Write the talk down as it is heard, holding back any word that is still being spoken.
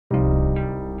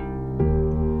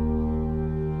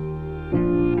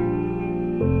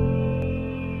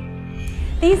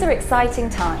These are exciting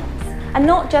times, and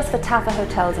not just for Tafer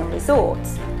hotels and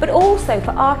resorts, but also for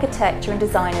architecture and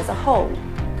design as a whole.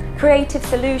 Creative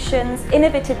solutions,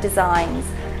 innovative designs,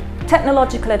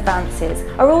 technological advances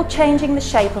are all changing the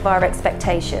shape of our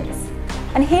expectations.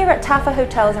 And here at Tafer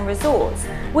Hotels and Resorts,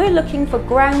 we're looking for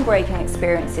groundbreaking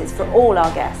experiences for all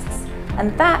our guests.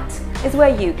 And that is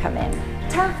where you come in.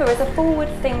 Tafer is a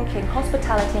forward-thinking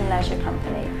hospitality and leisure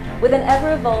company with an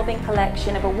ever-evolving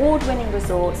collection of award-winning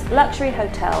resorts, luxury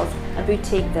hotels and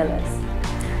boutique villas.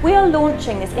 We are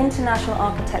launching this international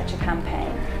architecture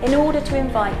campaign in order to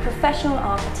invite professional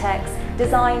architects,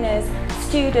 designers,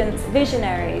 students,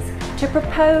 visionaries to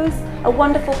propose a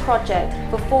wonderful project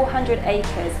for 400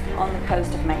 acres on the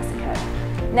coast of Mexico,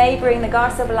 neighbouring the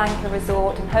Garza Blanca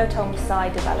Resort and Hotel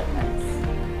Musai developments.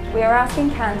 We are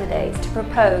asking candidates to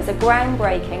propose a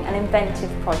groundbreaking and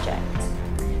inventive project.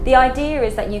 The idea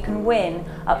is that you can win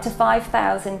up to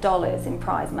 $5,000 in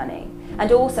prize money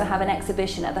and also have an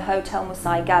exhibition at the Hotel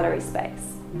Musai gallery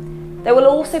space. There will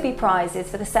also be prizes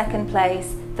for the second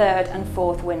place, third and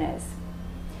fourth winners.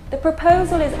 The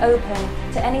proposal is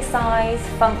open to any size,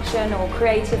 function or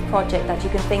creative project that you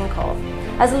can think of,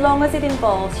 as long as it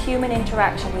involves human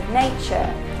interaction with nature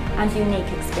and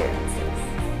unique experiences.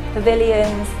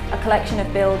 Pavilions, a collection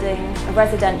of buildings, a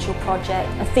residential project,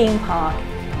 a theme park,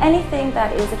 anything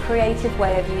that is a creative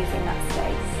way of using that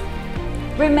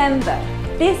space. Remember,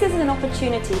 this is an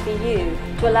opportunity for you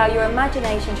to allow your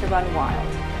imagination to run wild,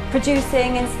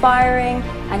 producing inspiring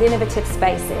and innovative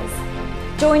spaces.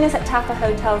 Join us at Tafer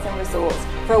Hotels and Resorts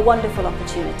for a wonderful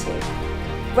opportunity.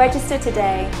 Register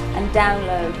today and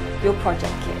download your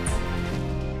project kit.